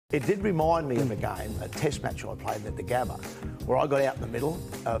It did remind me of a game, a test match I played at the Gabba, where I got out in the middle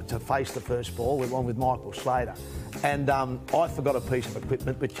to face the first ball with Michael Slater. And I forgot a piece of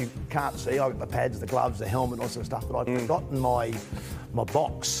equipment, which you can't see. I got the pads, the gloves, the helmet, all sort of stuff, but I'd forgotten my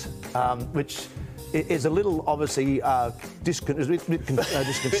box, which is a little, obviously,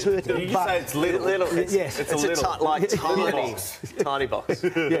 disconcerting. You say it's little. Yes. It's a little. Like tiny box. Tiny box.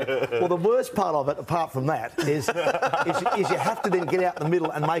 Yeah. Well, the worst part of it, apart from that, is you have to then get out in the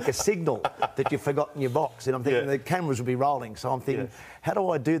middle and make a signal that you've forgotten your box. And I'm thinking the cameras will be rolling, so I'm thinking, how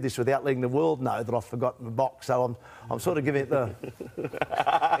do I do this without letting the world know that I've forgotten my box? So I'm sort of giving it the...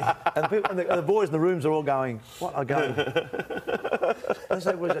 and the boys in the rooms are all going, what? I go... They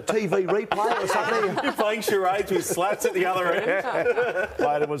say, was it a TV replay or something? You're playing charades with slats at the other end.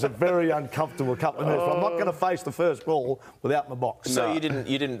 Mate, it was a very uncomfortable couple of minutes. I'm not going to face the first ball without my box. So you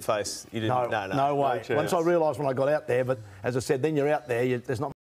didn't face... No way. No Once I realised when I got out there, but as I said, then you're out there, there's not